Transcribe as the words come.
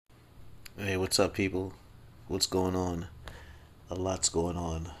Hey, what's up, people? What's going on? A lot's going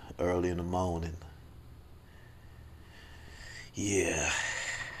on early in the morning. Yeah,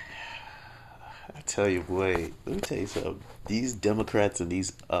 I tell you, boy, let me tell you something. These Democrats and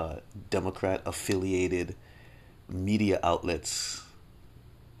these Democrat affiliated media outlets,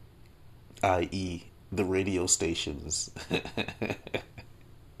 i.e., the radio stations,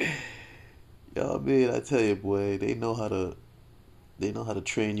 y'all, man, I tell you, boy, they know how to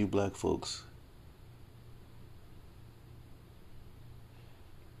train you black folks.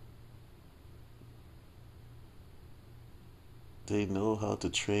 They know how to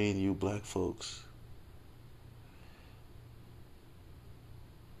train you black folks.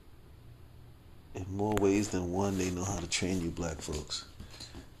 In more ways than one, they know how to train you black folks.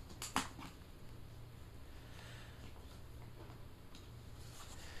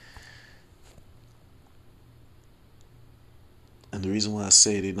 And the reason why I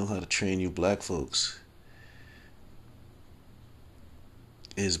say they know how to train you black folks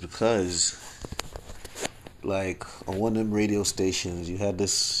is because, like, on one of them radio stations, you had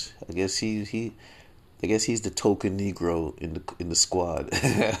this. I guess he's the token Negro in the squad.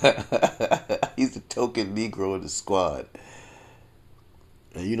 He's the token Negro in the squad,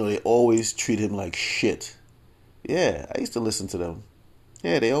 and they always treat him like shit. Yeah, I used to listen to them.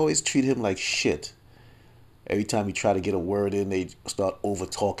 Yeah, they always treat him like shit. Every time he try to get a word in, they start over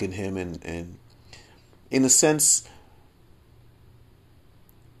talking him, and in a sense,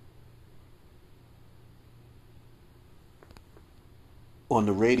 on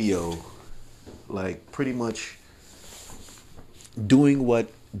the radio, like pretty much doing what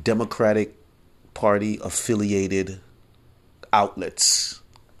Democratic Party affiliated outlets.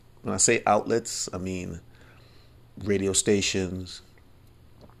 When I say outlets, I mean radio stations,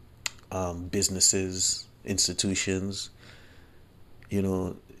 businesses, institutions. You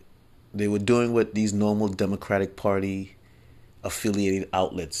know, they were doing what these normal Democratic Party affiliated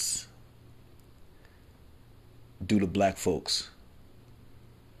outlets do to black folks.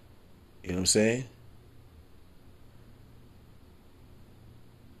 You know what I'm saying?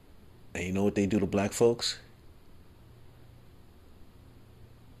 And you know what they do to black folks?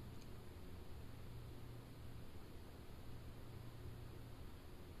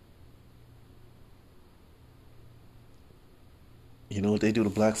 You know what they do to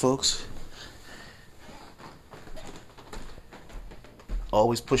black folks?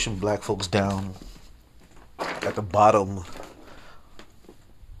 Always pushing black folks down at the bottom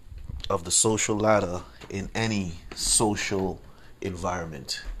of the social ladder in any social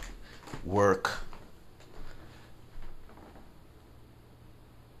environment, work,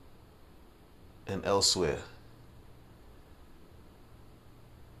 and elsewhere.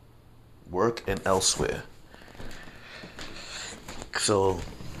 Work and elsewhere. So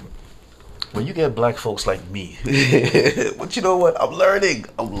when you get black folks like me, but you know what? I'm learning.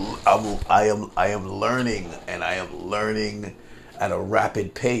 I am learning, and I am learning at a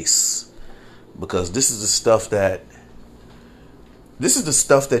rapid pace because this is the stuff that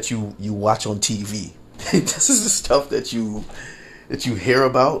you watch on TV. This is the stuff that you hear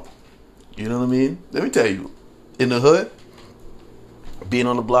about. You know what I mean? Let me tell you, in the hood, being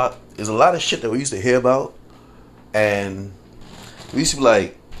on the block, there's a lot of shit that we used to hear about, and we used to be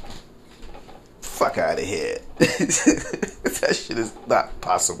like, fuck out of here. That shit is not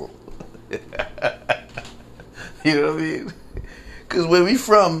possible. You know what I mean? Because where we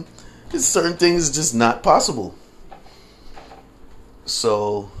from, certain things just not possible.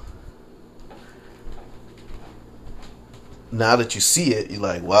 So now that you see it, you're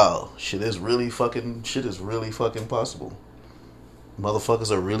like, wow, shit is really fucking possible.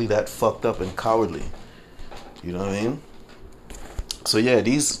 Motherfuckers are really that fucked up and cowardly. You know what I mean? So yeah,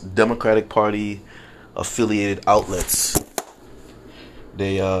 these Democratic Party affiliated outlets,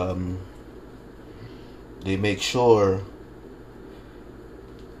 they make sure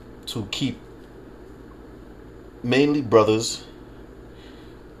to keep mainly brothers.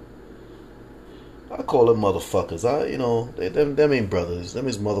 I call them motherfuckers. Them ain't brothers. Them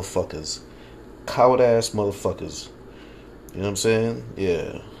is motherfuckers. Coward ass motherfuckers. You know what I'm saying?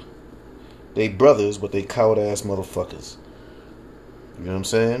 Yeah. They brothers, but they coward ass motherfuckers. You know what I'm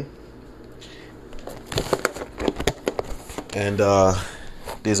saying? And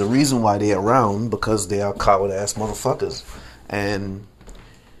there's a reason why they're around, because they are coward ass motherfuckers. And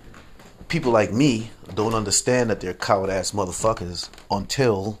people like me don't understand that they're coward ass motherfuckers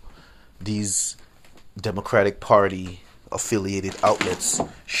until these Democratic Party affiliated outlets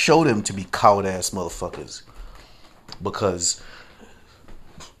show them to be coward ass motherfuckers. Because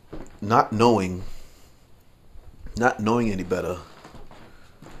not knowing any better,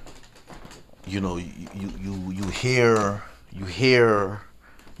 you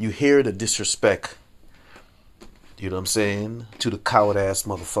hear the disrespect, you know what I'm saying, to the coward ass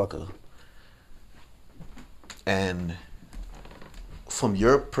motherfucker. And from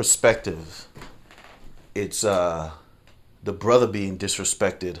your perspective, it's the brother being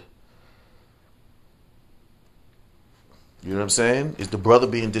disrespected. You know what I'm saying? It's the brother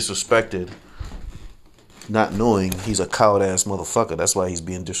being disrespected, not knowing he's a coward ass motherfucker. That's why he's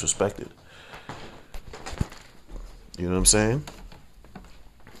being disrespected. You know what I'm saying?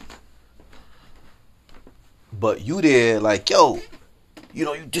 But you there like, yo, you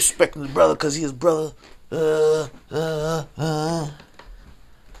disrespecting the brother because he his brother.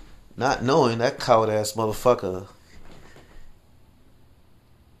 Not knowing that coward ass motherfucker.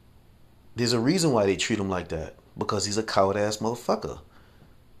 There's a reason why they treat him like that. Because he's a coward ass motherfucker.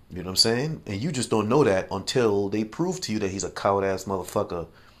 You know what I'm saying? And you just don't know that until they prove to you that he's a coward ass motherfucker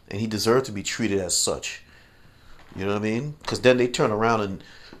and he deserves to be treated as such. You know what I mean? Because then they turn around and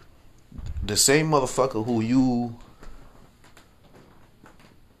the same motherfucker who you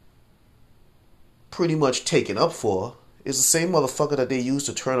pretty much taken up for is the same motherfucker that they use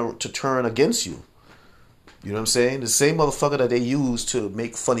to turn against you. You know what I'm saying? The same motherfucker that they use to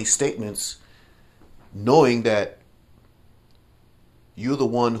make funny statements, knowing that you're the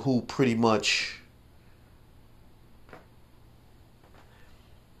one who pretty much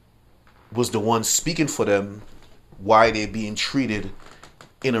was the one speaking for them, why they're being treated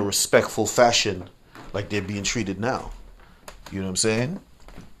in a respectful fashion like they're being treated now. You know what I'm saying?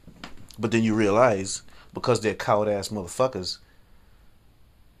 But then you realize, because they're coward ass motherfuckers,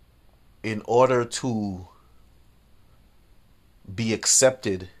 in order to be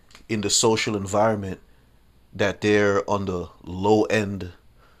accepted in the social environment that they're on the low end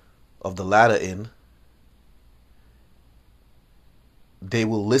of the ladder in, they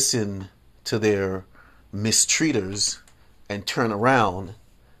will listen to their mistreaters and turn around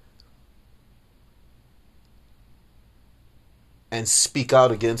and speak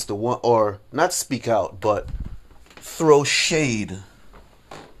out against the one, or not speak out, but throw shade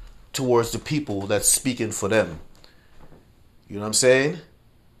towards the people that's speaking for them. You know what I'm saying?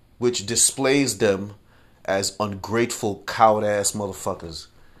 Which displays them as ungrateful, coward ass motherfuckers.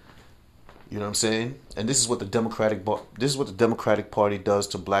 You know what I'm saying? And this is what the Democratic Party does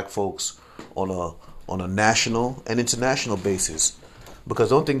to black folks on a national and international basis. Because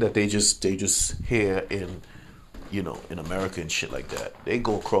don't think that they just here in America and shit like that. They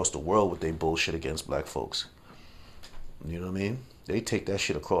go across the world with their bullshit against black folks. You know what I mean? They take that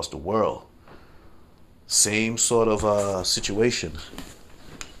shit across the world. Same sort of situation.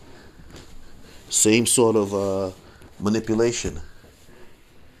 Same sort of manipulation.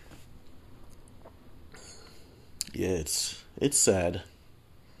 Yeah, it's sad.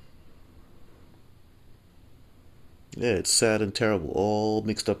 Yeah, it's sad and terrible, all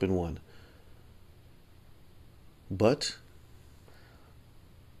mixed up in one. But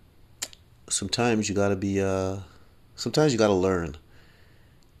sometimes you gotta be sometimes you gotta learn.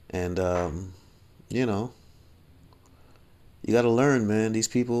 And you gotta learn, man. These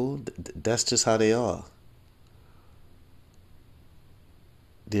people, that's just how they are.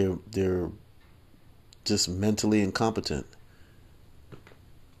 They're just mentally incompetent.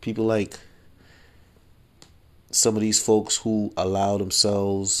 People like some of these folks who allow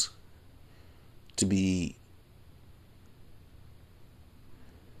themselves to be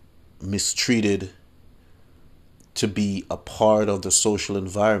mistreated, to be a part of the social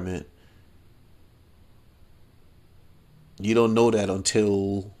environment. You don't know that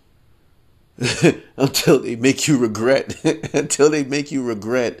until until they make you regret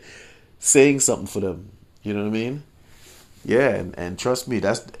saying something for them. You know what I mean? Yeah, and trust me,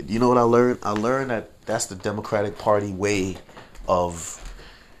 that's, you know what I learned? I learned that that's the Democratic Party way of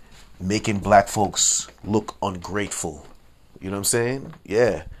making black folks look ungrateful. You know what I'm saying?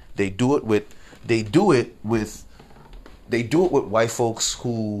 Yeah. They do it with white folks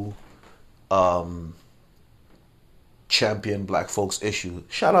who champion black folks issue.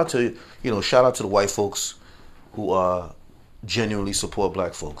 Shout out to the white folks who genuinely support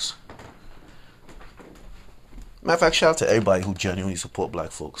black folks. Matter of fact, shout out to everybody who genuinely support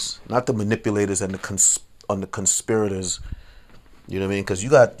black folks, not the manipulators and the conspirators. You know what I mean? Because you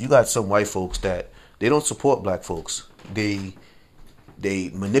got some white folks that they don't support black folks. They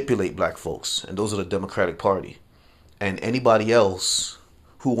manipulate black folks, and those are the Democratic Party. And anybody else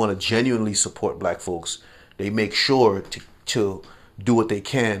who want to genuinely support black folks, they make sure to do what they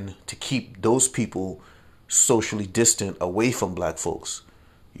can to keep those people socially distant away from black folks.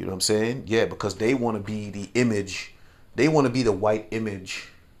 You know what I'm saying? Yeah, because they want to be the image, they want to be the white image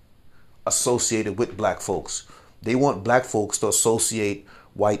associated with black folks. They want black folks to associate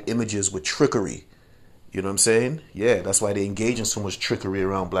white images with trickery. You know what I'm saying? Yeah, that's why they engage in so much trickery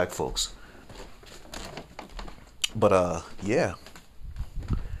around black folks. But yeah.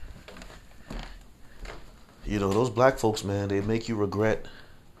 You know, those black folks, man, they make you regret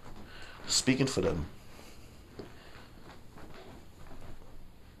speaking for them.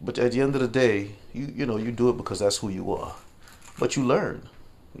 But at the end of the day, you know, you do it because that's who you are. But you learn.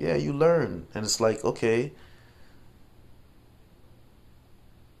 Yeah, you learn. And it's like, okay,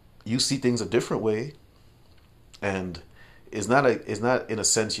 you see things a different way. And it's not in a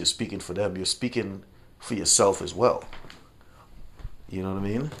sense you're speaking for them, you're speaking for yourself as well. You know what I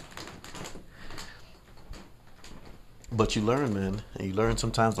mean? But you learn, man, and you learn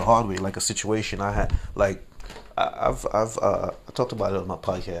sometimes the hard way. Like a situation I had, like I've I talked about it on my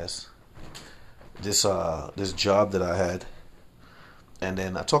podcast. This job that I had, and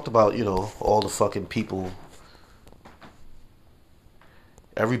then I talked about, you know, all the fucking people,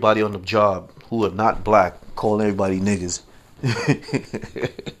 everybody on the job who are not black, calling everybody niggas.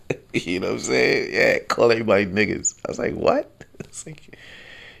 You know what I'm saying? Yeah, call everybody niggas. I was like, what? It's like,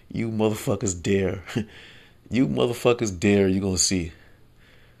 you motherfuckers dare. You motherfuckers dare, you gonna see.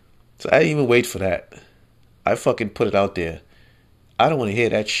 So I didn't even wait for that. I fucking put it out there. I don't want to hear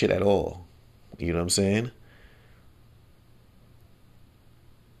that shit at all. You know what I'm saying?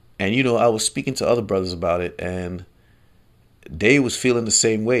 And you know, I was speaking to other brothers about it, and they was feeling the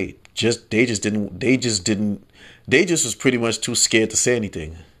same way. They just was pretty much too scared to say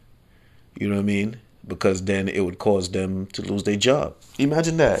anything. You know what I mean? Because then it would cause them to lose their job.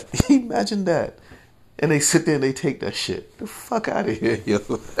 Imagine that. Imagine that. And they sit there and they take that shit. The fuck out of here, yo.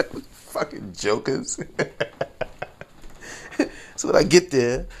 Fucking jokers. So when I get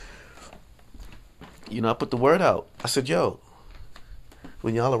there, you know, I put the word out. I said, yo,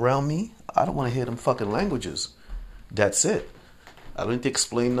 when y'all around me, I don't want to hear them fucking languages. That's it. I don't need to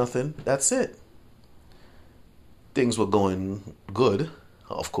explain nothing. That's it. Things were going good.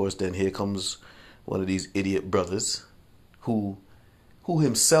 Of course, then here comes one of these idiot brothers who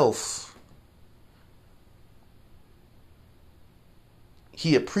himself,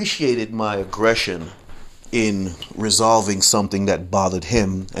 he appreciated my aggression in resolving something that bothered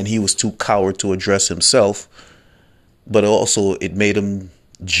him, and he was too coward to address himself. But also, it made him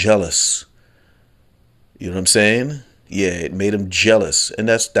jealous. You know what I'm saying? Yeah, it made him jealous, and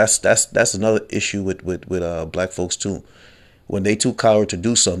that's another issue with black folks too. When they too coward to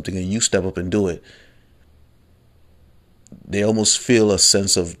do something, and you step up and do it, they almost feel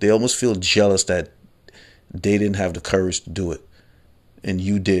jealous that they didn't have the courage to do it. And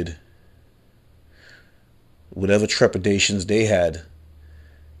you did. Whatever trepidations they had,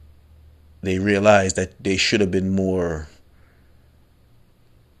 they realized that they should have been more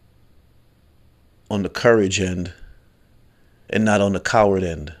on the courage end and not on the coward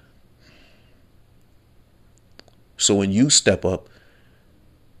end. So when you step up,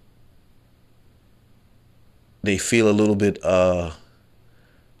 they feel a little bit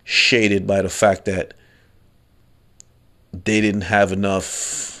shaded by the fact that they didn't have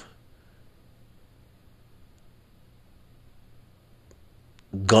enough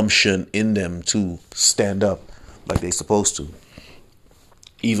gumption in them to stand up like they supposed to.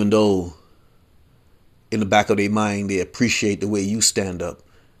 Even though in the back of their mind they appreciate the way you stand up.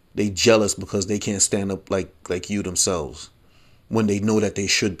 They jealous because they can't stand up like you themselves when they know that they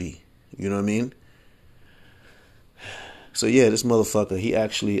should be. You know what I mean? So yeah, this motherfucker, he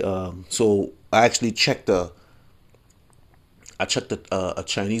actually so I actually checked a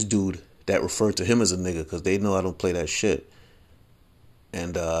Chinese dude that referred to him as a nigga, because they know I don't play that shit.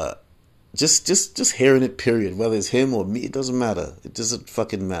 And just hearing it, period, whether it's him or me, it doesn't matter. It doesn't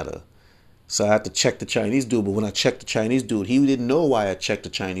fucking matter. So I had to check the Chinese dude, but when I checked the Chinese dude, he didn't know why I checked the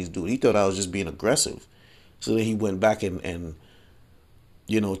Chinese dude. He thought I was just being aggressive. So then he went back and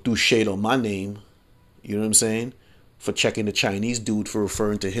you know, threw shade on my name, you know what I'm saying, for checking the Chinese dude for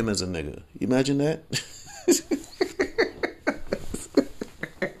referring to him as a nigga. You imagine that?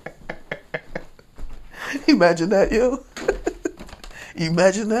 Imagine that, yo.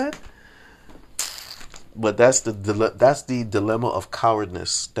 Imagine that. But that's the dilemma of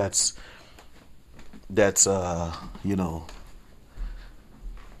cowardness. That's you know,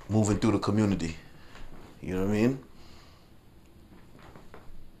 moving through the community. You know what I mean?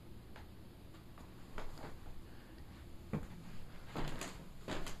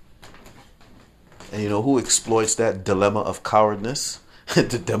 And you know who exploits that dilemma of cowardness?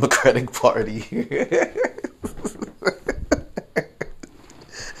 The Democratic Party.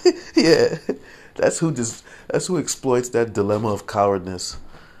 Yeah, that's who exploits that dilemma of cowardness.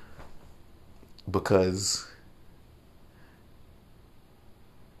 because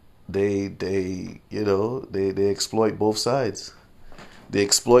they exploit both sides. They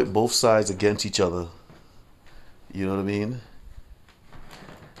exploit both sides against each other. You know what I mean?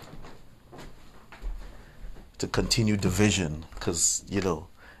 To continue division, because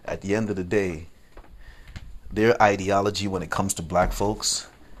at the end of the day, their ideology when it comes to black folks,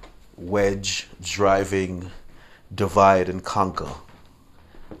 wedge driving, divide and conquer.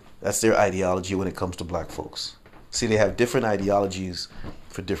 That's their ideology when it comes to black folks. See, they have different ideologies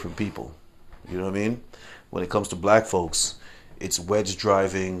for different people. You know what I mean? When it comes to black folks, it's wedge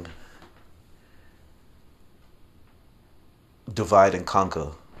driving, divide and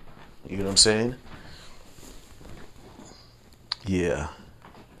conquer. You know what I'm saying? Yeah.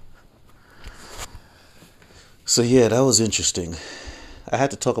 So yeah, that was interesting. I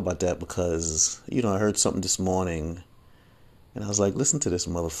had to talk about that because, I heard something this morning and I was like, listen to this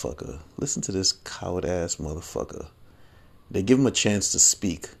motherfucker. Listen to this coward ass motherfucker. They give him a chance to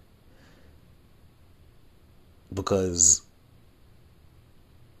speak because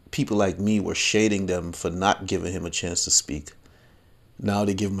people like me were shading them for not giving him a chance to speak. Now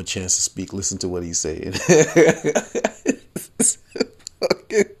they give him a chance to speak. Listen to what he's saying.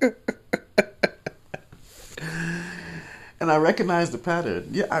 And I recognize the pattern.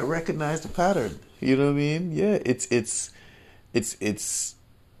 Yeah, I recognize the pattern. You know what I mean? Yeah, it's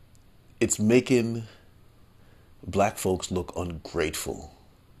making black folks look ungrateful.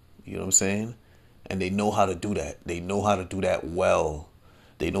 You know what I'm saying? And they know how to do that. They know how to do that well.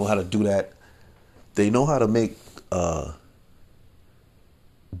 They know how to do that. They know how to make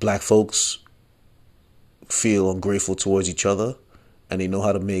black folks feel ungrateful towards each other, and they know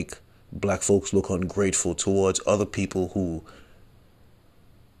how to make black folks look ungrateful towards other people who,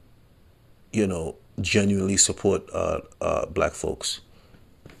 genuinely support black folks.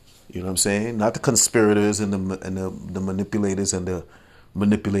 You know what I'm saying? Not the conspirators and the manipulators and the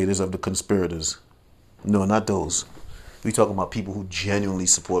manipulators of the conspirators. No, not those. We talking about people who genuinely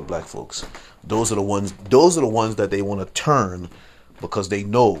support black folks. Those are the ones. Those are the ones that they want to turn because they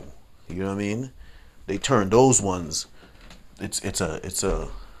know. You know what I mean? They turn those ones. It's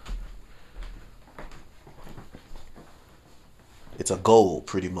a goal,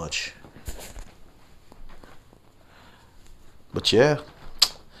 pretty much. But yeah,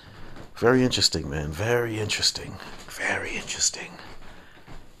 very interesting, man. Very interesting. Very interesting.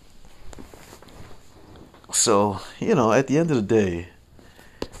 So, at the end of the day,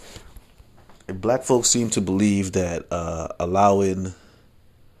 black folks seem to believe that allowing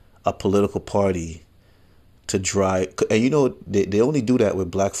a political party to drive, and they only do that with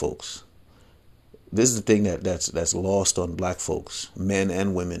black folks. This is the thing that's lost on black folks, men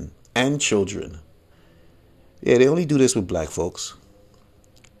and women and children. Yeah, they only do this with black folks.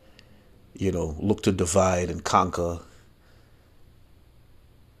 Look to divide and conquer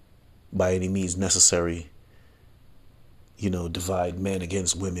by any means necessary. Divide men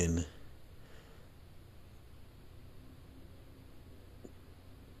against women.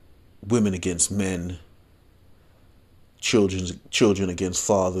 Women against men. Children against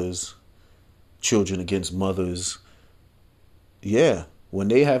fathers. Children against mothers. Yeah. When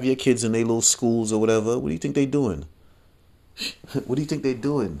they have your kids in their little schools or whatever, what do you think they're doing? What do you think they're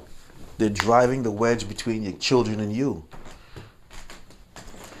doing? They're driving the wedge between your children and you.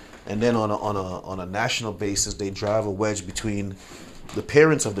 And then on a national basis, they drive a wedge between the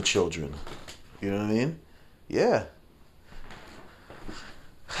parents of the children. You know what I mean? Yeah.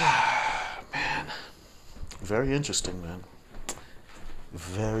 Man. Very interesting, man.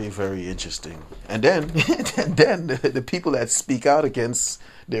 Very, very interesting. And then, the people that speak out against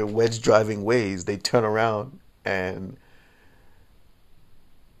their wedge driving ways, they turn around and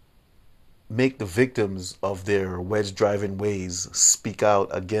make the victims of their wedge driving ways speak out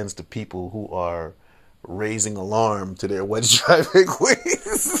against the people who are raising alarm to their wedge driving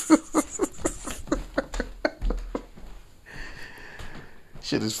ways.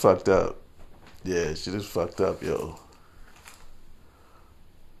 Shit is fucked up. Yeah, shit is fucked up, yo.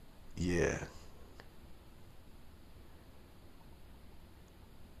 Yeah.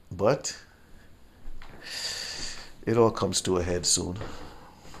 But it all comes to a head soon.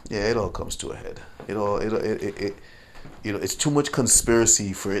 Yeah, it all comes to a head. It's too much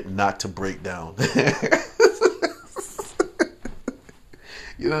conspiracy for it not to break down.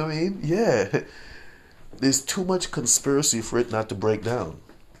 You know what I mean? Yeah. There's too much conspiracy for it not to break down.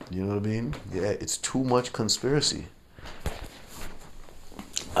 You know what I mean? Yeah, it's too much conspiracy.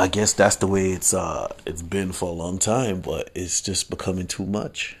 I guess that's the way it's been for a long time, but it's just becoming too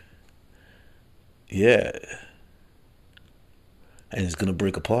much. Yeah. And it's gonna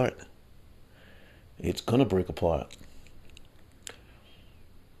break apart. It's gonna break apart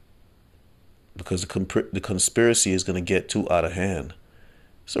because the conspiracy is gonna get too out of hand.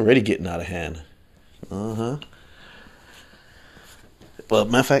 It's already getting out of hand. Uh huh. Well,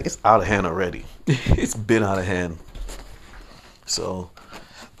 matter of fact, it's out of hand already. It's been out of hand. So,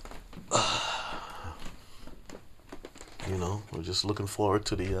 we're just looking forward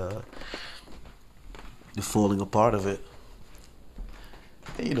to the falling apart of it.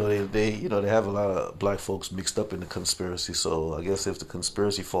 And, they have a lot of black folks mixed up in the conspiracy. So I guess if the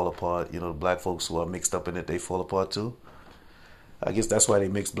conspiracy fall apart, the black folks who are mixed up in it, they fall apart too. I guess that's why they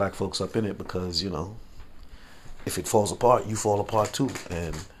mix black folks up in it, because if it falls apart, you fall apart too,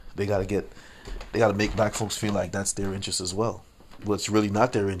 and they gotta make black folks feel like that's their interest as well. Well, it's really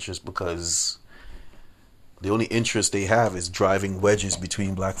not their interest, because the only interest they have is driving wedges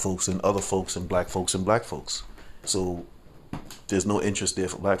between black folks and other folks and black folks and black folks. So there's no interest there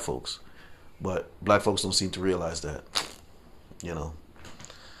for black folks. But black folks don't seem to realize that.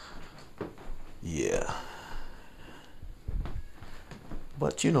 Yeah.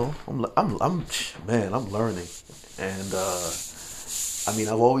 But I'm learning, and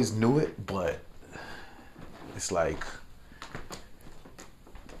I've always knew it, but it's like,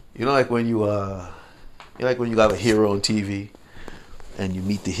 like when you have a hero on TV, and you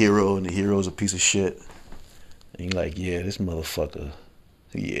meet the hero, and the hero's a piece of shit, and you're like, yeah, this motherfucker,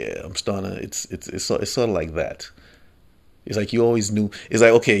 yeah, I'm starting to. It's sort of like that. It's like you always knew. It's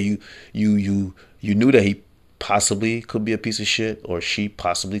like, okay, you knew that he possibly could be a piece of shit, or she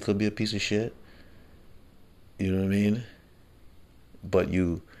possibly could be a piece of shit. You know what I mean? But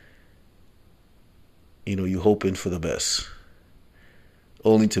you hoping for the best,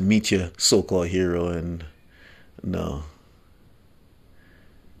 only to meet your so-called hero and no.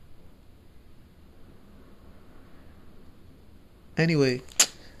 Anyway,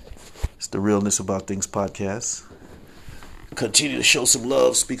 it's the Realness About Things podcast. Continue to show some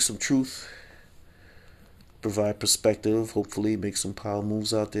love, speak some truth, provide perspective, hopefully make some power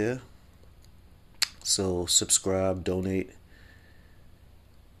moves out there. So subscribe, donate.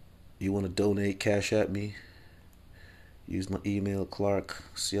 You want to donate, cash at me. Use my email, Clarke,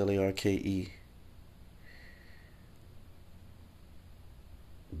 CLARKE,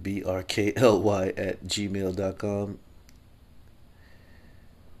 BRKLY @gmail.com.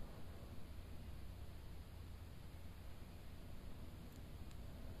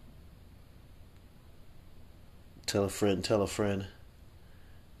 Tell a friend,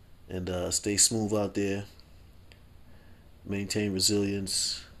 and stay smooth out there. Maintain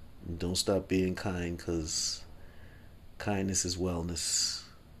resilience, and don't stop being kind, because kindness is wellness.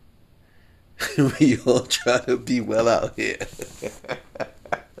 We all try to be well out here.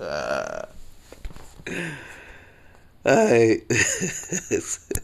 All right.